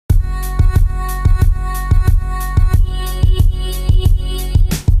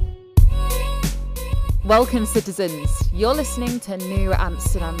Welcome, citizens. You're listening to New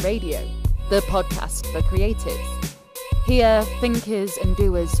Amsterdam Radio, the podcast for creatives. Here, thinkers and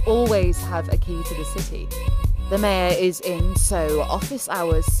doers always have a key to the city. The mayor is in, so office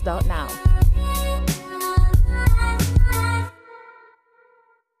hours start now.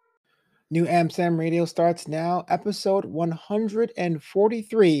 New Amsterdam Radio starts now, episode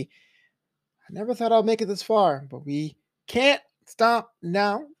 143. I never thought I'd make it this far, but we can't stop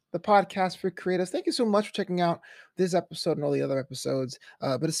now. The podcast for creators. Thank you so much for checking out this episode and all the other episodes,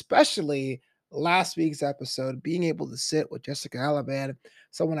 but especially last week's episode, being able to sit with Jessica Alaban,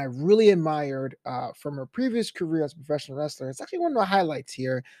 someone I really admired from her previous career as a professional wrestler. It's actually one of the highlights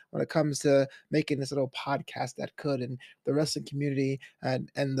here when it comes to making this little podcast that could, and the wrestling community and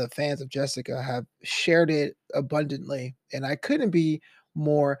the fans of Jessica have shared it abundantly, and I couldn't be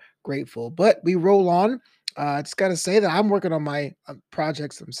more grateful. But we roll on. I just got to say that I'm working on my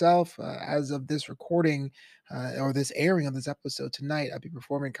projects themselves. As of this recording or this airing of this episode tonight, I'll be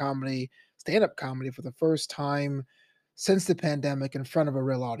performing stand-up comedy for the first time since the pandemic in front of a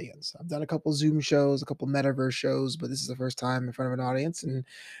real audience. I've done a couple Zoom shows, a couple metaverse shows, but this is the first time in front of an audience, and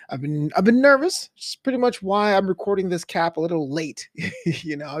I've been nervous. It's pretty much why I'm recording this cap a little late.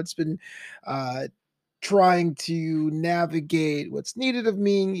 It's been trying to navigate what's needed of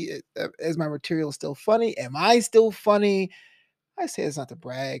me. Is my material still funny? Am I still funny? I say it's not to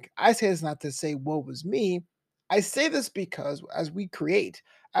brag. I say it's not to say woe was me. I say this because as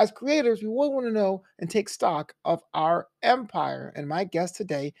creators, we all want to know and take stock of our empire. And my guest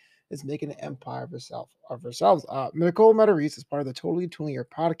today is making an empire of herself. Nicole Matarese is part of the Totally Tuning Your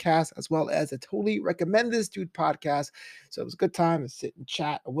podcast, as well as the Totally Recommend This Dude podcast. So it was a good time to sit and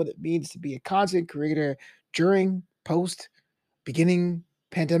chat on what it means to be a content creator during, post, beginning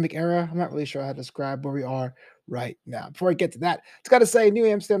pandemic era. I'm not really sure how to describe where we are right now. Before I get to that, it's got to say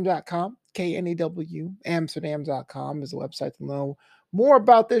newamsterdam.com, KNEW, Amsterdam.com is the website to know more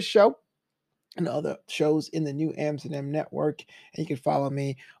about this show and other shows in the New Amsterdam network. And you can follow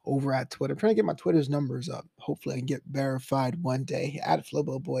me over at Twitter. I'm trying to get my Twitter's numbers up. Hopefully I can get verified one day at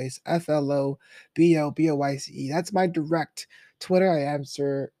FloboBoys, FLOBOBOYCE. That's my direct Twitter. I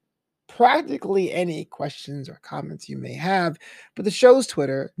answer practically any questions or comments you may have. But the show's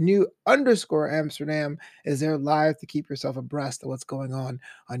Twitter, new_Amsterdam, is there live to keep yourself abreast of what's going on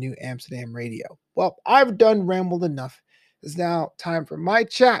New Amsterdam Radio. Well, I've done rambled enough. It's now time for my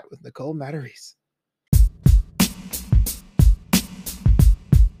chat with Nicole Matarese.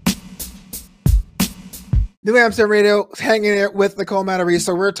 New Amsterdam Radio, hanging there with Nicole Matarese.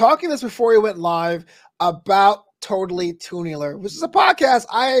 So we were talking this before we went live about Totally Tunular, which is a podcast.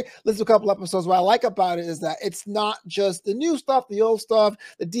 I listened to a couple episodes. What I like about it is that it's not just the new stuff, the old stuff,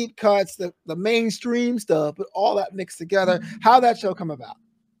 the deep cuts, the mainstream stuff, but all that mixed together. How'd that show come about?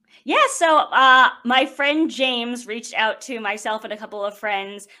 Yeah, so my friend James reached out to myself and a couple of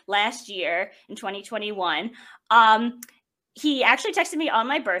friends last year in 2021. He actually texted me on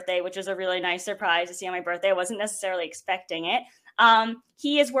my birthday, which was a really nice surprise to see on my birthday. I wasn't necessarily expecting it.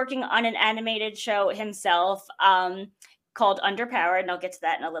 He is working on an animated show himself called Underpowered, and I'll get to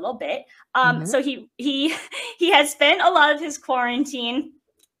that in a little bit. So he has spent a lot of his quarantine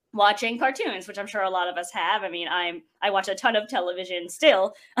watching cartoons, which I'm sure a lot of us have. I mean, I watch a ton of television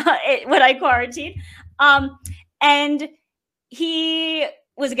still when I quarantine. And he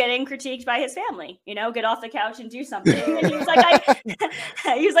was getting critiqued by his family, get off the couch and do something. And he was like, I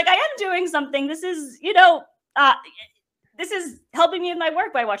am doing something. This is, this is helping me with my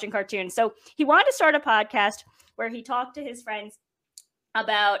work by watching cartoons. So he wanted to start a podcast where he talked to his friends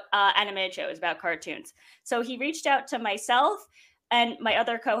about animated shows, about cartoons. So he reached out to myself and my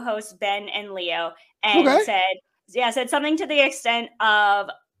other co-hosts, Ben and Leo, and said something to the extent of,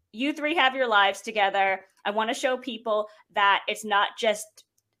 you three have your lives together. I want to show people that it's not just,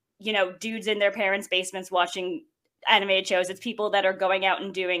 dudes in their parents' basements watching animated shows. It's people that are going out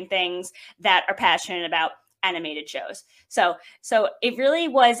and doing things that are passionate about animated shows. So it really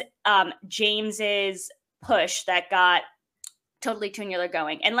was James's push that got Totally Tunular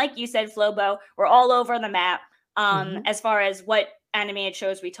going. And like you said, Flobo, we're all over the map as far as what animated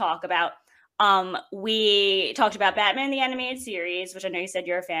shows we talk about. We talked about Batman the Animated Series, which I know you said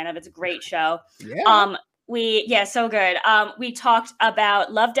you're a fan of. It's a great show. Yeah. So good. We talked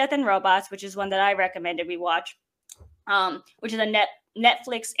about Love, Death, and Robots, which is one that I recommended we watch, which is a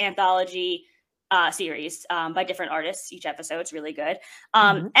Netflix anthology series by different artists. Each episode's really good.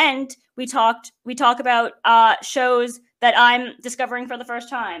 And we talk about shows that I'm discovering for the first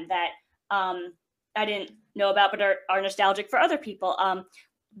time that I didn't know about, but are nostalgic for other people.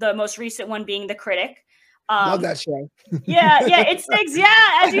 The most recent one being The Critic, Love that show. Yeah, it stinks.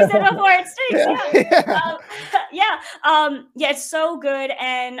 Yeah, as you said before, it stinks. Yeah, it's so good.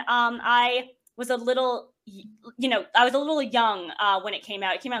 And I was a little, I was a little young when it came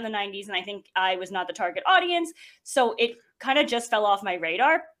out. It came out in the 90s, and I think I was not the target audience, so it kind of just fell off my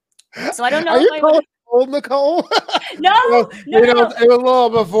radar. So I don't know Are if you I calling would. old, Nicole? No, no. It was a little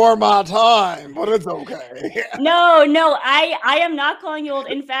before my time, but it's okay. No, I am not calling you old.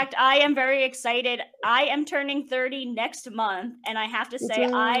 In fact, I am very excited. I am turning 30 next month, and I have to say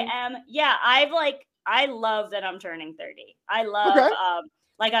I love that I'm turning 30. I love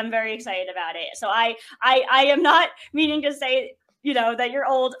I'm very excited about it. So I am not meaning to say, that you're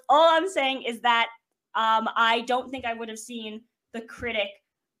old. All I'm saying is that I don't think I would have seen The Critic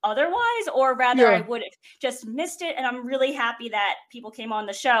otherwise, or rather I would have just missed it. And I'm really happy that people came on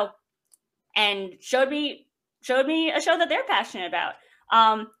the show and showed me a show that they're passionate about.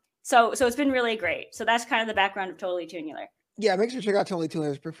 So it's been really great. So that's kind of the background of Totally Tunular. Yeah, make sure you check out Totally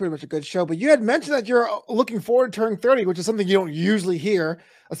Tunular. It's pretty much a good show. But you had mentioned that you're looking forward to turning 30, which is something you don't usually hear,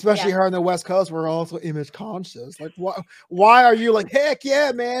 especially here on the West Coast. We're also image conscious. Like, why are you like, heck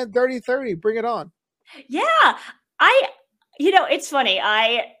yeah, man, 30, bring it on? Yeah, it's funny.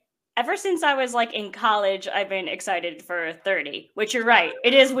 Ever since I was like in college, I've been excited for 30, which you're right.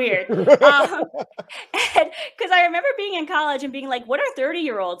 It is weird. Because I remember being in college and being like, what are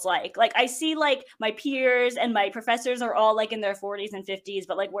 30-year-olds like? Like, I see like my peers and my professors are all like in their 40s and 50s,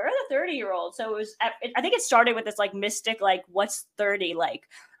 but like, where are the 30-year-olds? So I think it started with this like mystic, like, what's 30 like?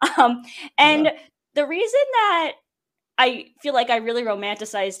 The reason that I feel like I really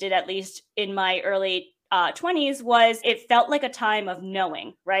romanticized it, at least in my early 20s, was it felt like a time of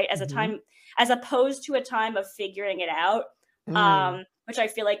knowing, right? As a time, as opposed to a time of figuring it out, which I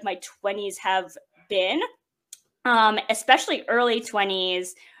feel like my 20s have been, especially early 20s.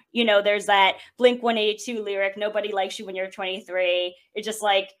 There's that Blink-182 lyric, nobody likes you when you're 23. It's just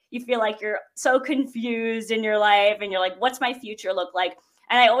like, you feel like you're so confused in your life and you're like, what's my future look like?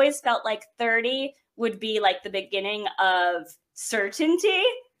 And I always felt like 30 would be like the beginning of certainty.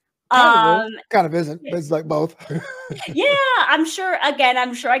 Kind of isn't, but it's like both. Yeah, I'm sure I kind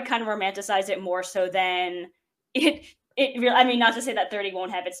of romanticize it more so than it really. I mean, not to say that 30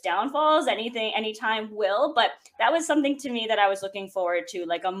 won't have its downfalls, anytime will, but that was something to me that I was looking forward to,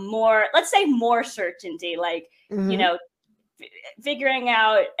 like a more, let's say, more certainty, like, figuring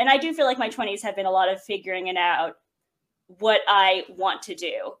out. And I do feel like my 20s have been a lot of figuring it out what I want to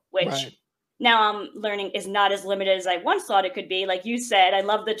do, which now I'm learning is not as limited as I once thought it could be. Like you said, I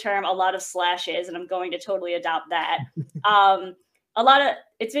love the term a lot of slashes, and I'm going to totally adopt that.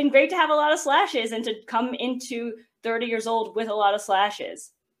 It's been great to have a lot of slashes and to come into 30 years old with a lot of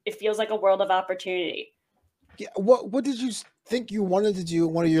slashes. It feels like a world of opportunity. Yeah. What did you think you wanted to do?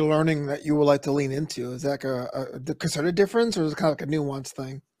 What are you learning that you would like to lean into? Is that like a concerted difference, or is it kind of like a nuanced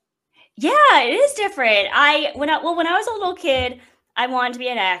thing? Yeah, it is different. When I was a little kid, I wanted to be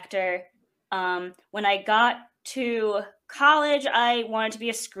an actor. When I got to college, I wanted to be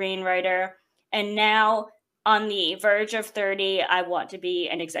a screenwriter. And now, on the verge of 30, I want to be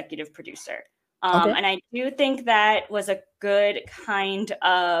an executive producer. And I do think that was a good kind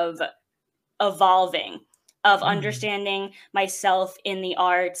of evolving, of understanding myself in the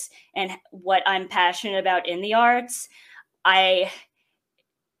arts and what I'm passionate about in the arts. I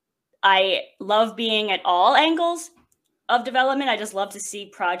love being at all angles of development. I just love to see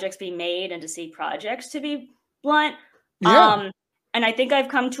projects be made and to see projects, to be blunt. Yeah. And I think I've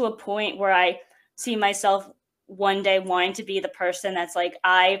come to a point where I see myself one day wanting to be the person that's like,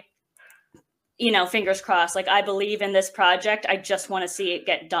 fingers crossed, like, I believe in this project. I just want to see it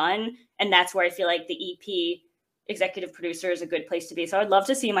get done. And that's where I feel like the EP executive producer is a good place to be. So I'd love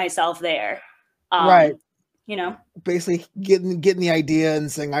to see myself there. Right. Basically getting the idea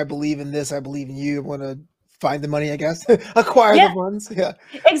and saying, I believe in this, I believe in you. I want to find the money, I guess, acquire the funds. Yeah,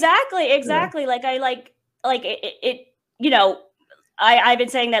 exactly. Yeah. I've been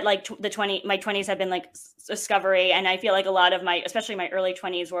saying that like my 20s have been like discovery. And I feel like a lot of especially my early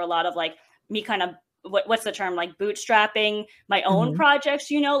 20s were a lot of like me kind of, what's the term? Like bootstrapping my own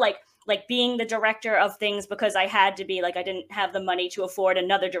projects, like being the director of things because I had to be, like, I didn't have the money to afford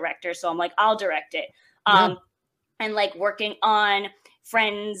another director. So I'm like, I'll direct it. And like working on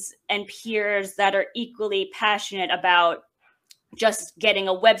friends and peers that are equally passionate about just getting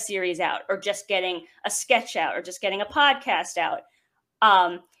a web series out, or just getting a sketch out, or just getting a podcast out.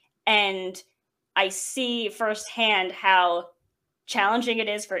 And I see firsthand how challenging it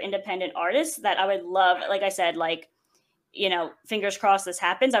is for independent artists, that I would love, like I said, like, fingers crossed this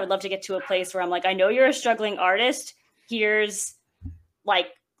happens. I would love to get to a place where I'm like, I know you're a struggling artist. Here's like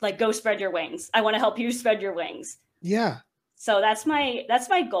like go spread your wings. I want to help you spread your wings. Yeah. So that's my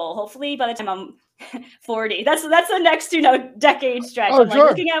goal. Hopefully by the time I'm 40, that's the next, decade stretch. Oh, I'm sure. like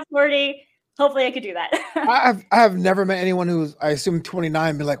looking at 40. Hopefully I could do that. I have never met anyone who's, I assume,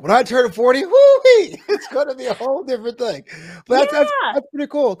 29 be like, when I turn 40, woo-wee, it's gonna be a whole different thing. But that's pretty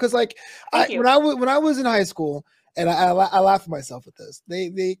cool. Because like when I was in high school, and I laugh at myself at this.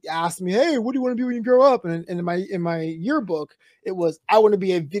 They asked me, hey, what do you want to be when you grow up? And in my yearbook, it was, I want to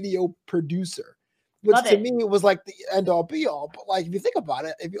be a video producer. Which to me, it was like the end all be all. But like, if you think about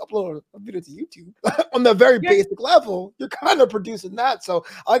it, if you upload a video to YouTube on the very basic level, you're kind of producing that. So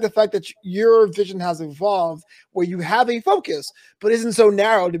I like the fact that your vision has evolved where you have a focus, but isn't so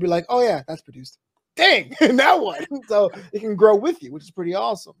narrow to be like, oh yeah, that's produced. Dang, now what? So it can grow with you, which is pretty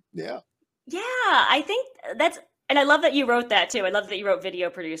awesome. Yeah. Yeah, I think and I love that you wrote that too. I love that you wrote video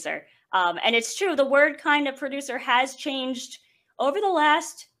producer. And it's true. The word kind of producer has changed over the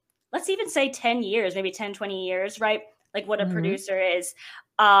last, let's even say 10 years, maybe 10, 20 years, right? Like what a producer is.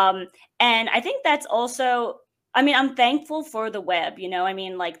 And I think that's also, I mean, I'm thankful for the web,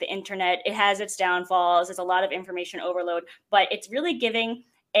 like the internet, it has its downfalls. It's a lot of information overload, but it's really giving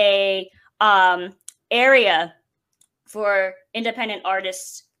a area for independent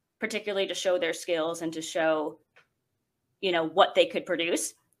artists, particularly to show their skills and to show, what they could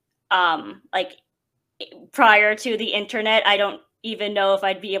produce. Like prior to the internet, I don't even know if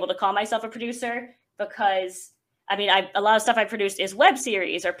I'd be able to call myself a producer, because I mean, a lot of stuff I produced is web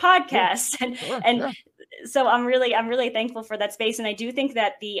series or podcasts. So I'm really thankful for that space. And I do think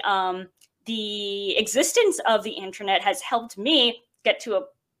that the existence of the internet has helped me get to a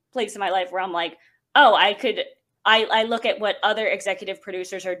place in my life where I'm like, oh, I look at what other executive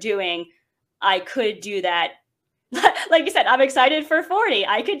producers are doing. I could do that. Like you said, I'm excited for 40.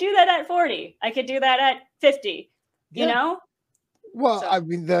 I could do that at 40. I could do that at 50, you know? Well, so. I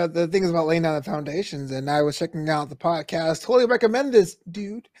mean, the thing is about laying down the foundations, and I was checking out the podcast. Totally recommend this,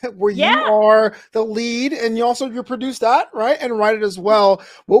 dude, where you are the lead, and you produce that, right? And write it as well.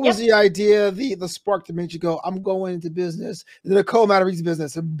 What was the idea, the spark that made you go, I'm going into business, the Nicole Mattarese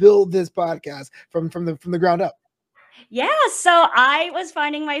business, and build this podcast from the ground up? Yeah, so I was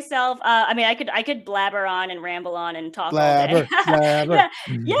finding myself, I mean, I could blabber on and ramble on and talk all day. Blabber.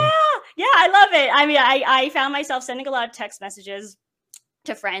 Yeah, I love it. I mean, I found myself sending a lot of text messages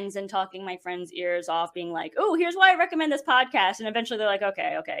to friends and talking my friends' ears off, being like, oh, here's why I recommend this podcast. And eventually they're like,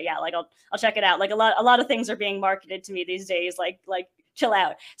 okay, yeah, like I'll check it out. Like a lot of things are being marketed to me these days, like chill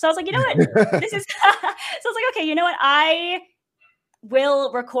out. So I was like, you know what, this is, so I was like, okay, you know what, I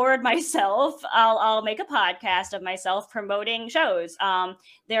will record myself. I'll make a podcast of myself promoting shows.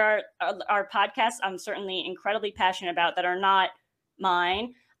 There are podcasts I'm certainly incredibly passionate about that are not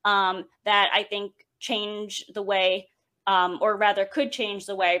mine, that I think change the way, or rather could change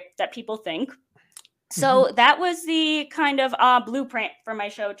the way that people think. So that was the kind of blueprint for my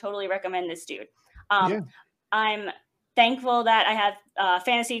show. Totally recommend this, dude. I'm thankful that I have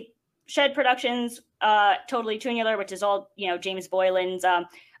Fantasy Shed Productions, Totally Tunular, which is all, James Boylan's,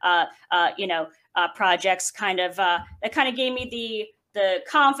 projects kind of, that kind of gave me the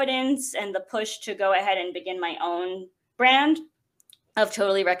confidence and the push to go ahead and begin my own brand of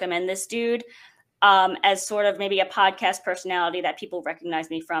Totally Recommend This Dude, as sort of maybe a podcast personality that people recognize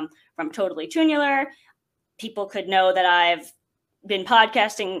me from Totally Tunular. People could know that I've been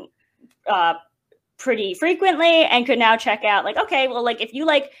podcasting pretty frequently and could now check out like, okay, well, like if you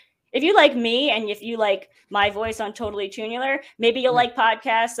like me and if you like my voice on Totally Tunular, maybe you'll like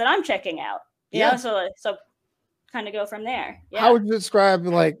podcasts that I'm checking out. You know, so kind of go from there. Yeah. How would you describe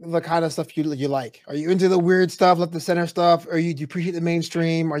like the kind of stuff you like? Are you into the weird stuff, like the center stuff? Or do you appreciate the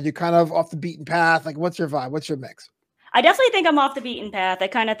mainstream? Are you kind of off the beaten path? Like, what's your vibe? What's your mix? I definitely think I'm off the beaten path. I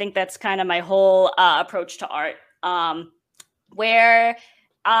kind of think that's kind of my whole approach to art, where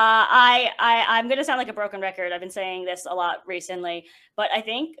I'm going to sound like a broken record. I've been saying this a lot recently, but I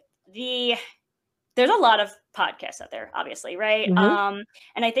think there's a lot of podcasts out there, obviously, right? And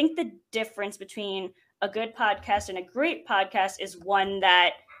I think the difference between a good podcast and a great podcast is one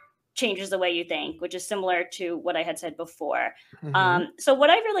that changes the way you think, which is similar to what I had said before. So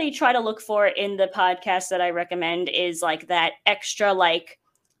what I really try to look for in the podcast that I recommend is like that extra, like,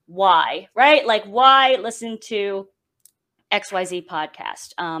 why, right? Like, why listen to XYZ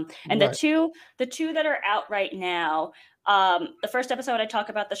podcast? And the two that are out right now, the first episode I talk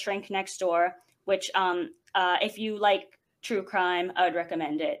about The Shrink Next Door, which if you like true crime, I would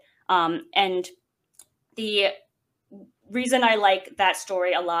recommend it. And the reason I like that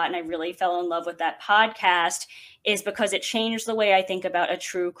story a lot and I really fell in love with that podcast is because it changed the way I think about a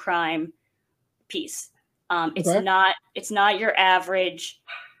true crime piece. It's not your average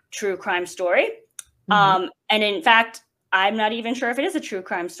true crime story. Mhm. And in fact, I'm not even sure if it is a true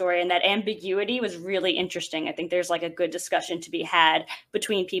crime story, and that ambiguity was really interesting. I think there's like a good discussion to be had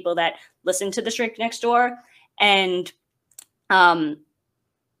between people that listen to The Shrink Next Door, and one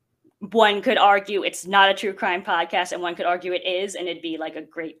could argue it's not a true crime podcast, and one could argue it is, and it'd be like a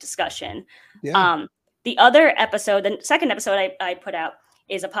great discussion. Yeah. The other episode, the second episode I put out,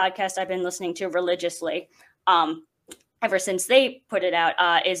 is a podcast I've been listening to religiously ever since they put it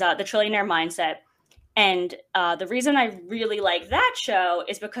out, is The Trillionaire Mindset. And the reason I really like that show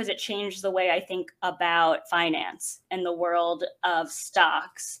is because it changed the way I think about finance and the world of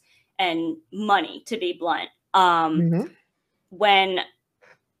stocks and money, to be blunt. Mhm.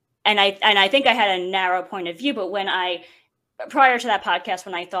 And I think I had a narrow point of view, but prior to that podcast,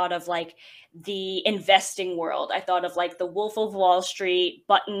 when I thought of like the investing world, I thought of like the Wolf of Wall Street,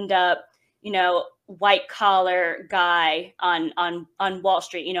 buttoned up, white collar guy on Wall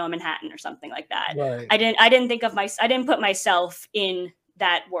Street, in Manhattan or something like that. Right. I didn't put myself in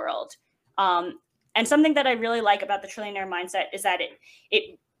that world. And something that I really like about The Trillionaire Mindset is that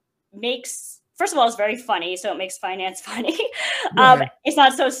it makes, first of all, it's very funny, so it makes finance funny. Right. It's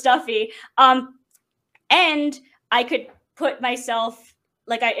not so stuffy. And I could put myself,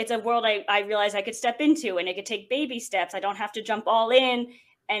 it's a world I realize I could step into, and it could take baby steps. I don't have to jump all in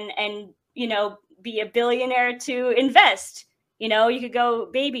and be a billionaire to invest. You could go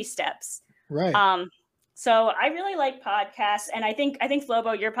baby steps. Right. So I really like podcasts, and I think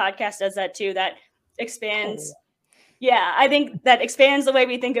Flobo, your podcast does that too. That expands. Yeah, I think that expands the way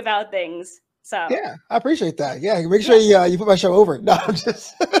we think about things. So yeah, I appreciate that. Yeah, make sure you put my show over. No, I'm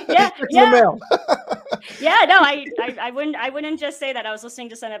just yeah. the mail. Yeah, no, I wouldn't just say that. I was listening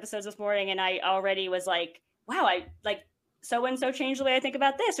to some episodes this morning, and I already was like, wow, I like so and so changed the way I think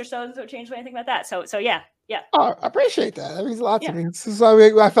about this, or so and so changed the way I think about that. So yeah. Oh, I appreciate that. That means a lot to me. This is why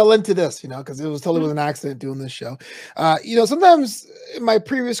I fell into this, because it was totally was an accident doing this show. Sometimes in my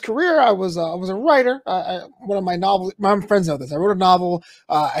previous career, I was a writer. One of my novels, my friends know this. I wrote a novel.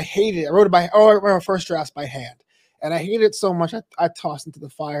 I hated it. I wrote my first drafts by hand. And I hated it so much, I tossed into the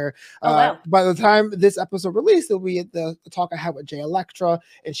fire. Wow. By the time this episode released, it'll be at the talk I had with Jay Electra,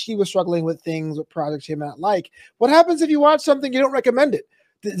 and she was struggling with things, with projects she might not like. What happens if you watch something, you don't recommend it?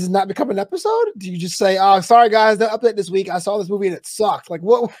 Does it not become an episode? Do you just say, "Oh, sorry guys, no update this week. I saw this movie and it sucked." Like,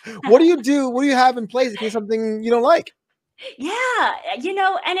 what do you do? What do you have in place in case something you don't like? Yeah,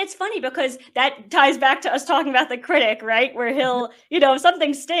 and it's funny because that ties back to us talking about the critic, right? Where he'll, if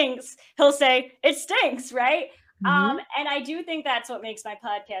something stinks, he'll say it stinks, right? Mm-hmm. And I do think that's what makes my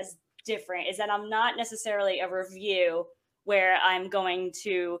podcast different, is that I'm not necessarily a review where I'm going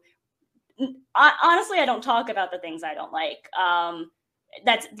to, honestly, I don't talk about the things I don't like.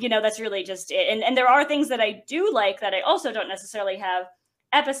 That's really just it. And there are things that I do like that I also don't necessarily have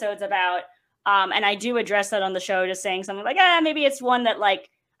episodes about. And I do address that on the show, just saying something like, maybe it's one that like,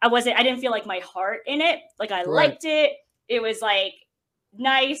 I didn't feel like my heart in it. Like I liked it. It was like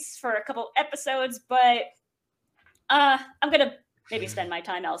nice for a couple episodes, but I'm going to maybe spend my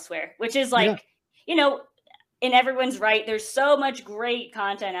time elsewhere, which is like, in everyone's right. There's so much great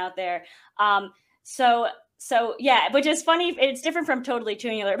content out there. So yeah, which is funny. It's different from Totally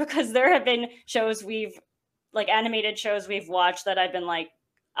Tunular, because there have been animated shows we've watched that I've been like,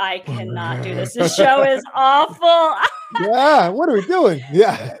 I cannot do this. This show is awful. Yeah, what are we doing?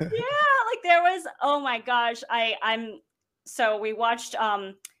 Yeah. Yeah, like there was, oh my gosh. So we watched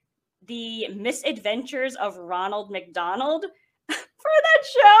The Misadventures of Ronald McDonald for that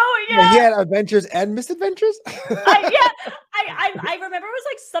show. Yeah. He had adventures and misadventures. I remember it was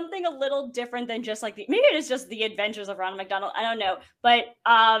like something a little different than just like maybe it is just The Adventures of Ronald McDonald. I don't know, but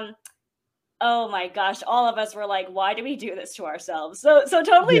oh my gosh, all of us were like, why do we do this to ourselves? So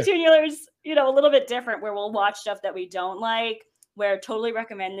Totally Tunular's, a little bit different, where we'll watch stuff that we don't like, where totally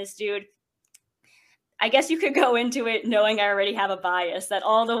recommend this dude. I guess you could go into it knowing I already have a bias that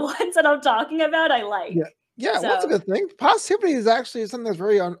all the ones that I'm talking about, I like. Yeah, well, that's a good thing. Positivity is actually something that's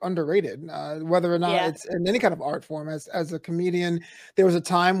very underrated, whether or not it's in any kind of art form. As a comedian, there was a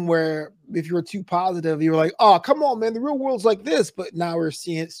time where if you were too positive, you were like, oh, come on, man, the real world's like this. But now we're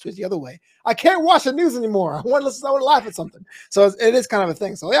seeing it switch the other way. I can't watch the news anymore. I want to laugh at something. So it is kind of a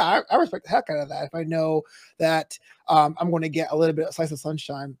thing. So yeah, I respect the heck out of that. If I know that I'm going to get a little bit of slice of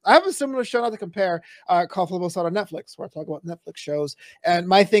sunshine. I have a similar show, not to compare, called Flip Side on Netflix, where I talk about Netflix shows. And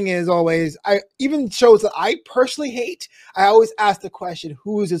my thing is always, even shows that I personally hate, I always ask the question,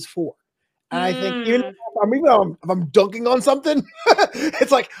 who is this for? And I think even if I'm dunking on something,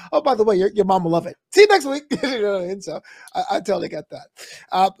 it's like, oh, by the way, your mom will love it. See you next week. You know what I mean? So I totally get that.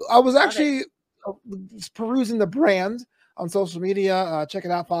 I was actually perusing the brand on social media. Check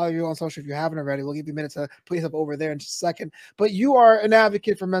it out. Follow you on social if you haven't already. We'll give you a minute to put yourself over there in just a second. But you are an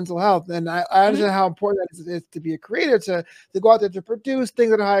advocate for mental health, and I understand how important it is to be a creator, to go out there to produce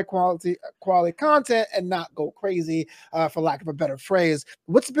things that are high quality content and not go crazy, for lack of a better phrase.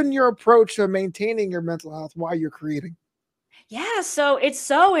 What's been your approach to maintaining your mental health while you're creating? Yeah, so it's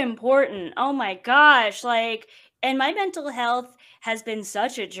so important. Oh my gosh, like, and my mental health has been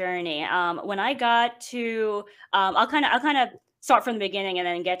such a journey. When I got to, I'll kind of start from the beginning and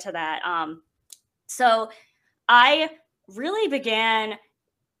then get to that. So I really began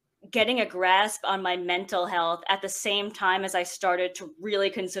getting a grasp on my mental health at the same time as I started to really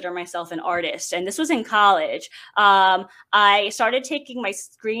consider myself an artist. And this was in college. I started taking my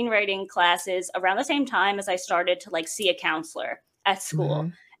screenwriting classes around the same time as I started to like see a counselor at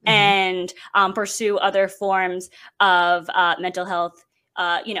school and pursue other forms of mental health,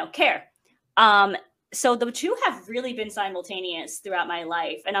 care. So the two have really been simultaneous throughout my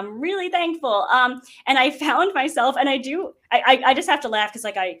life, and I'm really thankful. And I found myself, and I just have to laugh because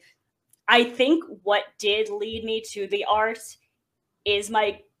like I think what did lead me to the art is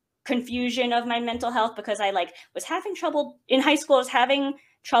my confusion of my mental health, because I like was having trouble in high school. I was having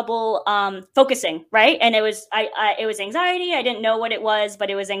trouble focusing, right? And it was it was anxiety. I didn't know what it was, but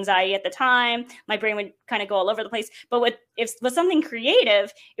it was anxiety at the time. My brain would kind of go all over the place. But with something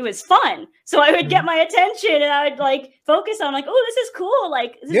creative, it was fun. So I would get my attention and I would like focus on like, oh, this is cool.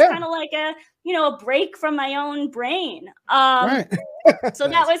 Like this is kind of like a break from my own brain. Right. So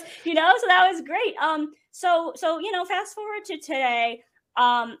that was, so that was great. So fast forward to today.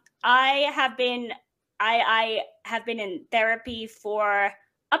 I have been in therapy for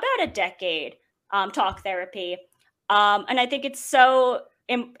about a decade, talk therapy. And I think it's so,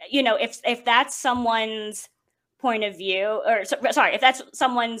 if that's someone's point of view, or sorry, if that's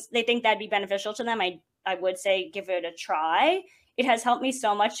someone's, they think that'd be beneficial to them, I would say give it a try. It has helped me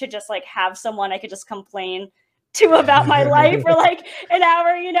so much to just like have someone I could just complain to about my life for like an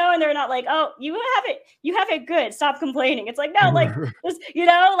hour, and they're not like, oh, you have it good, stop complaining. It's like, no, like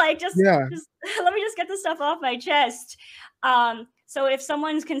just, just let me just get the stuff off my chest. So if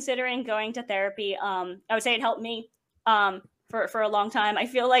someone's considering going to therapy, I would say it helped me for a long time. I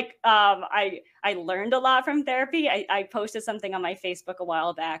feel like I learned a lot from therapy. I posted something on my Facebook a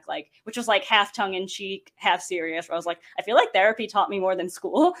while back, which was like half tongue in cheek, half serious, where I was like, I feel like therapy taught me more than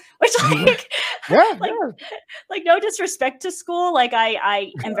school, which like no disrespect to school. Like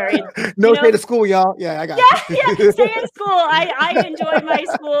I am very stay to school, y'all. Yeah, I got stay in school. I enjoyed my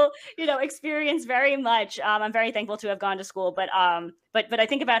school, experience very much. I'm very thankful to have gone to school, but I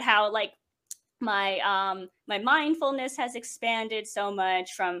think about how like my mindfulness has expanded so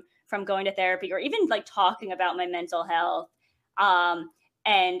much from going to therapy, or even like talking about my mental health. And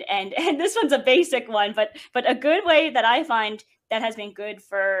this one's a basic one, but a good way that I find that has been good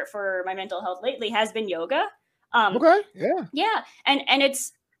for my mental health lately has been yoga. And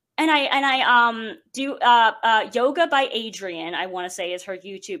I do Yoga by Adriene, I want to say, is her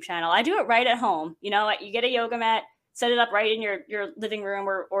YouTube channel. I do it right at home. You get a yoga mat, set it up right in your living room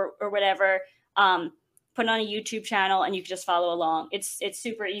or whatever. Put it on a YouTube channel and you can just follow along. It's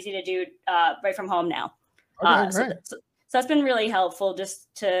super easy to do right from home now. So that's been really helpful, just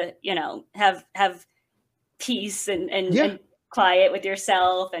to have peace and quiet with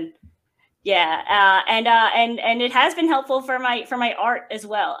yourself, and and it has been helpful for my art as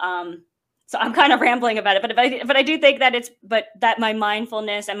well. So I'm kind of rambling about it, but I do think that that my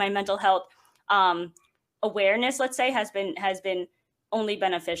mindfulness and my mental health awareness, let's say, has been only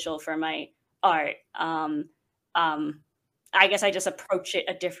beneficial for my art. I guess I just approach it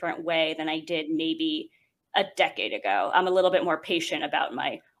a different way than I did maybe a decade ago. I'm a little bit more patient about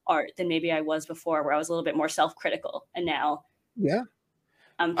my art than maybe I was before, where I was a little bit more self-critical, and now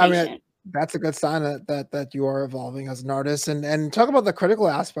I'm patient. That's a good sign that you are evolving as an artist. And talk about the critical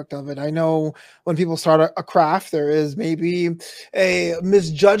aspect of it. I know when people start a craft, there is maybe a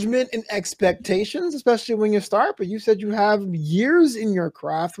misjudgment in expectations, especially when you start. But you said you have years in your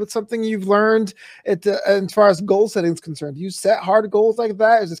craft. What's something you've learned as far as goal setting is concerned? Do you set hard goals like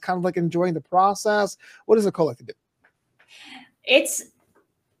that? Is it kind of like enjoying the process? What does a goal like to do?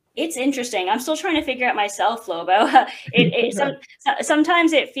 It's interesting. I'm still trying to figure out myself, Lobo.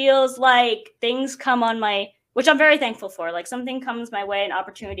 Sometimes it feels like things come on which I'm very thankful for. Like something comes my way, an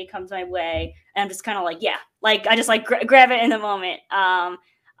opportunity comes my way, and I'm just kind of like, I just like grab it in the moment. I'm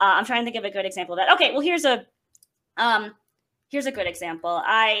trying to think of a good example of that. Okay, well here's a good example.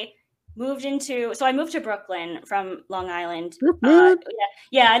 I moved to Brooklyn from Long Island. I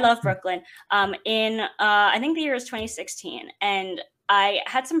love Brooklyn. In I think the year was 2016, and I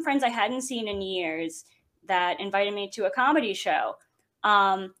had some friends I hadn't seen in years that invited me to a comedy show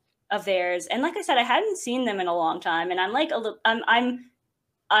of theirs. And like I said, I hadn't seen them in a long time, and I'm like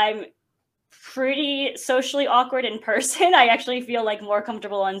I'm pretty socially awkward in person. I actually feel like more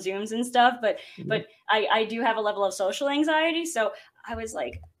comfortable on Zooms and stuff, but I do have a level of social anxiety. So I was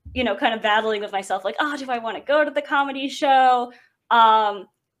like, kind of battling with myself, like, oh, do I want to go to the comedy show?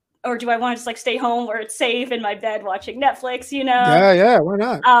 Or do I want to just like stay home where it's safe in my bed watching Netflix, Yeah, why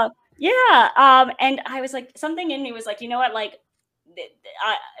not? And I was like, something in me was like, you know what, like,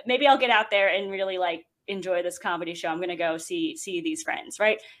 maybe I'll get out there and really like enjoy this comedy show. I'm gonna go see these friends,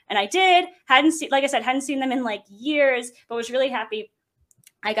 right? And I did. Hadn't seen them in like years, but was really happy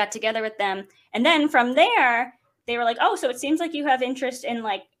I got together with them. And then from there, they were like, oh, so it seems like you have interest in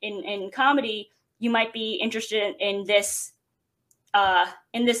like in comedy. You might be interested in this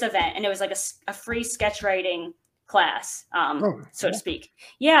event. And it was like a free sketch writing class, so to speak.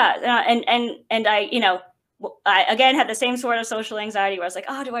 Yeah. And I again had the same sort of social anxiety where I was like,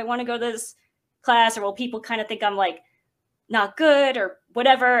 oh, do I want to go to this class, or will people kind of think I'm like not good or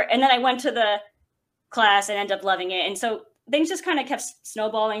whatever? And then I went to the class and ended up loving it. And so things just kind of kept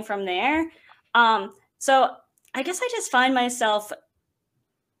snowballing from there. So I guess I just find myself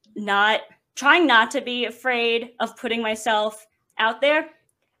trying not to be afraid of putting myself out there.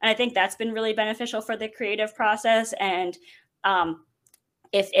 And I think that's been really beneficial for the creative process. And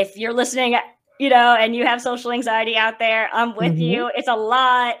if you're listening, and you have social anxiety out there, I'm with you. It's a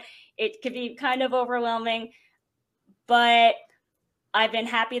lot. It could be kind of overwhelming, but I've been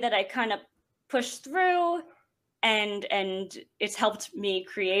happy that I kind of pushed through, and it's helped me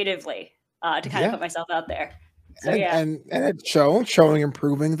creatively to kind of put myself out there. So, and it's showing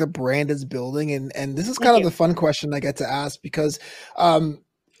improving. The brand is building, and this is kind of the fun question I get to ask, because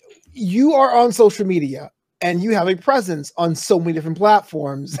you are on social media and you have a presence on so many different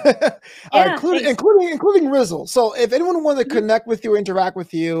platforms, including Rizzle. So if anyone wanted to connect with you, interact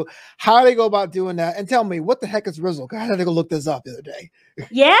with you, how do they go about doing that? And tell me, what the heck is Rizzle? I had to go look this up the other day.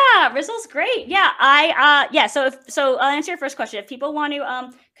 Yeah, Rizzle's great. Yeah, So I'll answer your first question. If people want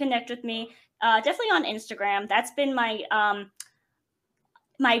to connect with me, definitely on Instagram. That's been my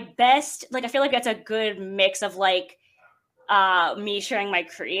my best. Like, I feel like that's a good mix of like me sharing my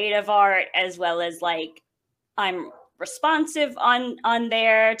creative art, as well as like I'm responsive on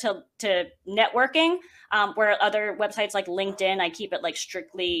there to networking, where other websites like LinkedIn, I keep it like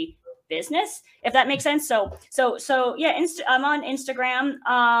strictly business, if that makes sense. So yeah, I'm on Instagram,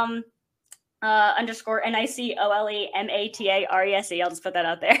 _ NICOLEMATARESE. I'll just put that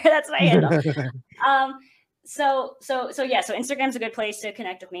out there. That's my handle. So Instagram's a good place to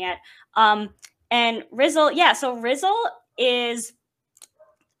connect with me at. And Rizzle, so Rizzle is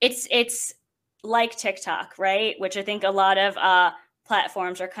it's like TikTok, right? Which I think a lot of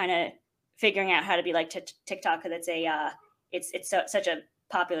platforms are kind of figuring out how to be like TikTok, because it's such a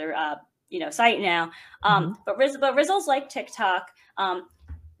popular site now. But Rizzle's like TikTok.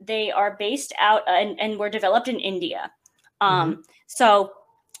 They are based out and were developed in India. So,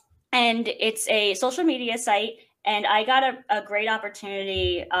 and it's a social media site, and I got a great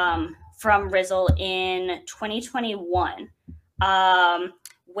opportunity from Rizzle in 2021,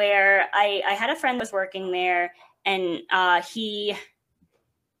 where I had a friend that was working there, and he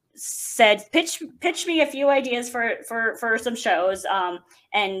said, pitch me a few ideas for some shows,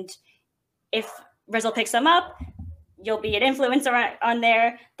 and if Rizzle picks them up, you'll be an influencer on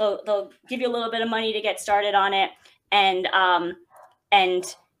there. They'll give you a little bit of money to get started on it, and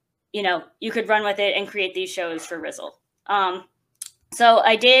you could run with it and create these shows for Rizzle. So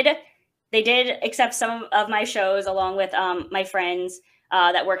I did. They did accept some of my shows along with my friends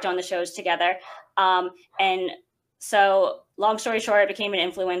that worked on the shows together. And so, long story short, I became an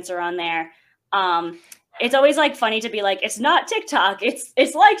influencer on there. It's always like funny to be like, it's not TikTok,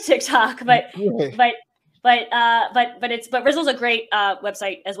 it's like TikTok, but Rizzle's a great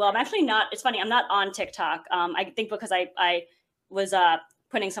website as well. I'm actually not. It's funny, I'm not on TikTok. I think because I was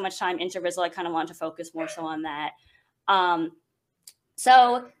putting so much time into Rizzle, I kind of wanted to focus more so on that.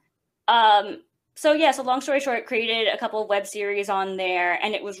 So long story short, created a couple of web series on there,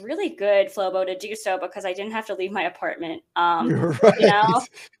 and it was really good, Flobo, to do so, because I didn't have to leave my apartment.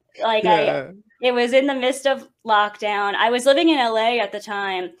 It was in the midst of lockdown. I was living in LA at the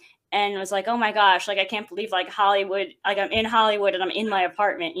time, and was like, oh my gosh, like I can't believe like Hollywood, like I'm in Hollywood and I'm in my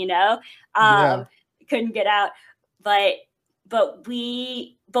apartment, couldn't get out. But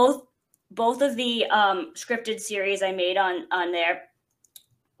we both of the scripted series I made on there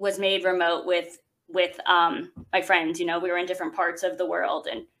was made remote with my friends. We were in different parts of the world,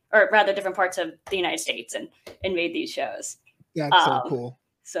 or rather different parts of the United States, and made these shows. That's so cool.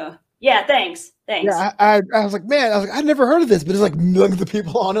 So yeah, thanks. Thanks. Yeah, I was like, man, I never heard of this, but it's like millions of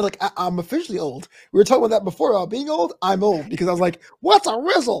people on it. Like, I'm officially old. We were talking about that before about being old. I'm old because I was like, what's a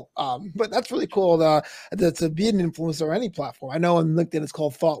rizzle? But that's really cool to be an influencer on any platform. I know on LinkedIn it's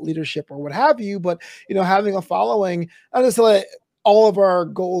called thought leadership or what have you, but having a following, not necessarily all of our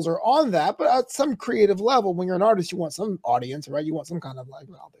goals are on that, but at some creative level, when you're an artist, you want some audience, right? You want some kind of like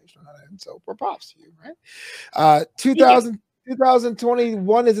validation on it. And so we're props to you, right?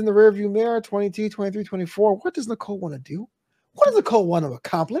 2021 is in the rearview mirror. 22, 23, 24. What does Nicole want to do? What does Nicole want to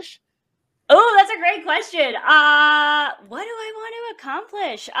accomplish? Oh, that's a great question. What do I want to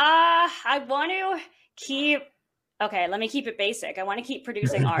accomplish? I want to keep. Okay, let me keep it basic. I want to keep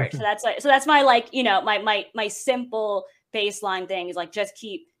producing art. So that's my my simple baseline thing is like just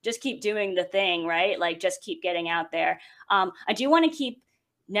keep doing the thing, right? Like just keep getting out there. I do want to keep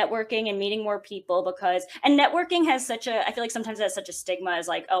networking and meeting more people and networking has I feel like sometimes it has such a stigma as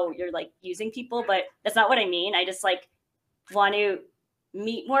like, oh, you're like using people, but that's not what I mean. I just like want to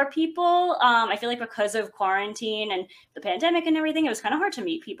meet more people. I feel like because of quarantine and the pandemic and everything, it was kind of hard to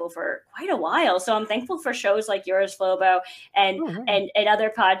meet people for quite a while. So I'm thankful for shows like yours, Flobo, and other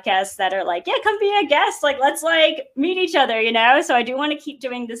podcasts that are like, yeah, come be a guest. Like, let's like meet each other, So I do want to keep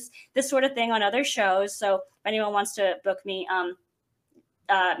doing this sort of thing on other shows. So if anyone wants to book me,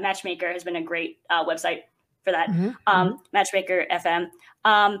 Matchmaker has been a great website for that. Matchmaker FM.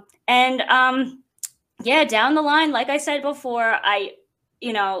 Yeah, down the line, like I said before,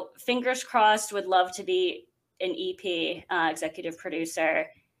 fingers crossed, would love to be an EP executive producer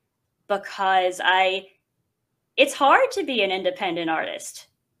because it's hard to be an independent artist.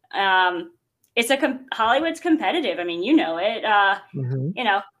 Hollywood's competitive. I mean, it,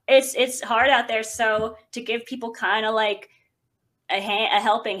 it's hard out there. So to give people kind of like a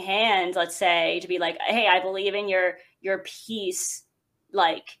helping hand, let's say, to be like, hey, I believe in your piece,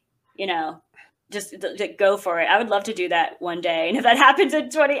 like, just go for it. I would love to do that one day. And if that happens in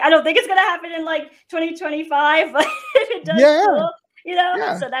I don't think it's going to happen in like 2025, but if it does, cool,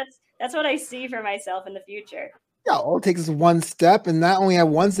 so that's what I see for myself in the future. Yeah, all it takes is one step, and not only have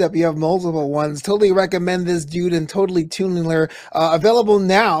one step, you have multiple ones. Totally recommend this dude and Totally Tuner. Available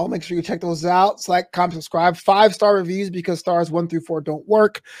now. Make sure you check those out. Like, comment, subscribe. 5-star reviews because stars 1 through 4 don't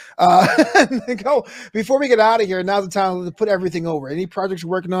work. Go. Before we get out of here, now's the time to put everything over. Any projects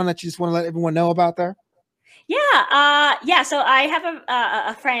you're working on that you just want to let everyone know about there? Yeah. So I have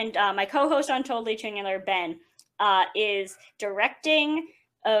a friend, my co-host on Totally Tuner, Ben, is directing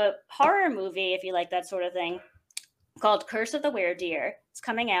a horror movie, if you like that sort of thing, called Curse of the Weredeer. It's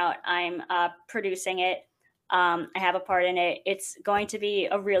coming out. I'm producing it. I have a part in it. It's going to be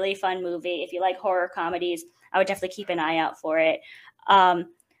a really fun movie. If you like horror comedies, I would definitely keep an eye out for it.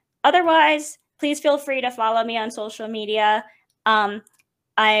 Otherwise, please feel free to follow me on social media. My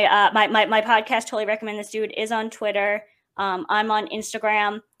podcast, Totally Recommend This Dude, is on Twitter. I'm on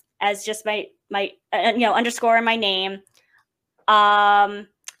Instagram as just my underscore in my name. And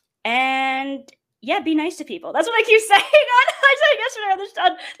yeah, be nice to people. That's what I keep saying. I said yesterday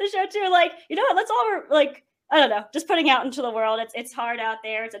on the show too. Like, let's all like, I don't know, just putting out into the world. It's hard out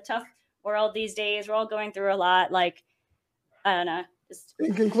there. It's a tough world these days. We're all going through a lot. Like, I don't know. Just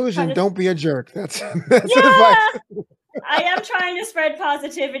in conclusion, don't be a jerk. That's advice. I am trying to spread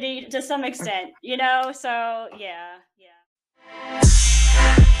positivity to some extent, So yeah.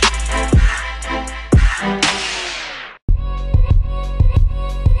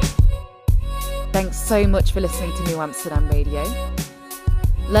 Thanks so much for listening to New Amsterdam Radio.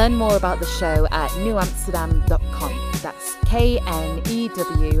 Learn more about the show at newamsterdam.com. That's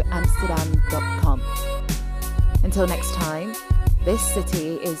KNEW Amsterdam.com. Until next time, this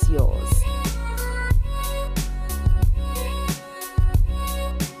city is yours.